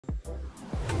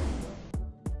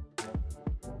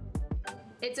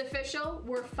It's official,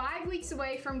 we're 5 weeks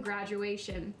away from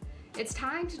graduation. It's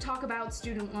time to talk about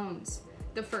student loans.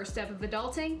 The first step of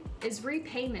adulting is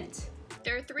repayment.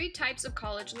 There are 3 types of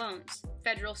college loans: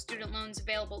 federal student loans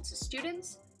available to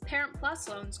students, Parent Plus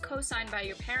loans co-signed by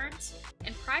your parents,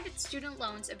 and private student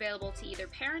loans available to either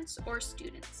parents or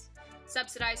students.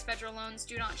 Subsidized federal loans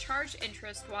do not charge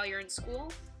interest while you're in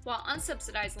school, while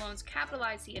unsubsidized loans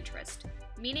capitalize the interest,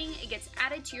 meaning it gets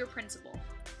added to your principal.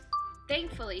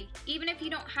 Thankfully, even if you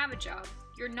don't have a job,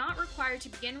 you're not required to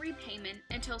begin repayment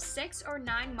until 6 or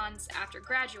 9 months after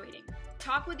graduating.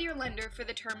 Talk with your lender for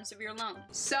the terms of your loan.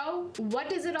 So, what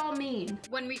does it all mean?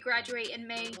 When we graduate in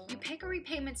May, you pick a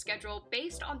repayment schedule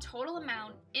based on total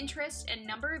amount, interest, and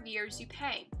number of years you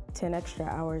pay. 10 extra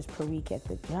hours per week at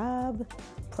the job,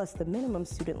 plus the minimum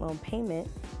student loan payment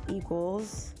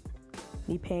equals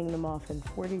me paying them off in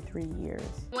 43 years.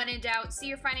 When in doubt, see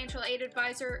your financial aid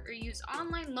advisor or use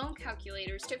online loan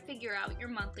calculators to figure out your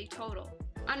monthly total.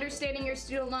 Understanding your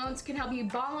student loans can help you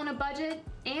ball on a budget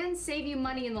and save you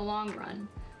money in the long run.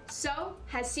 So,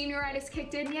 has Senioritis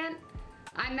kicked in yet?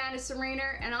 I'm Madison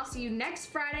Rayner, and I'll see you next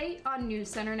Friday on News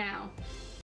Center Now.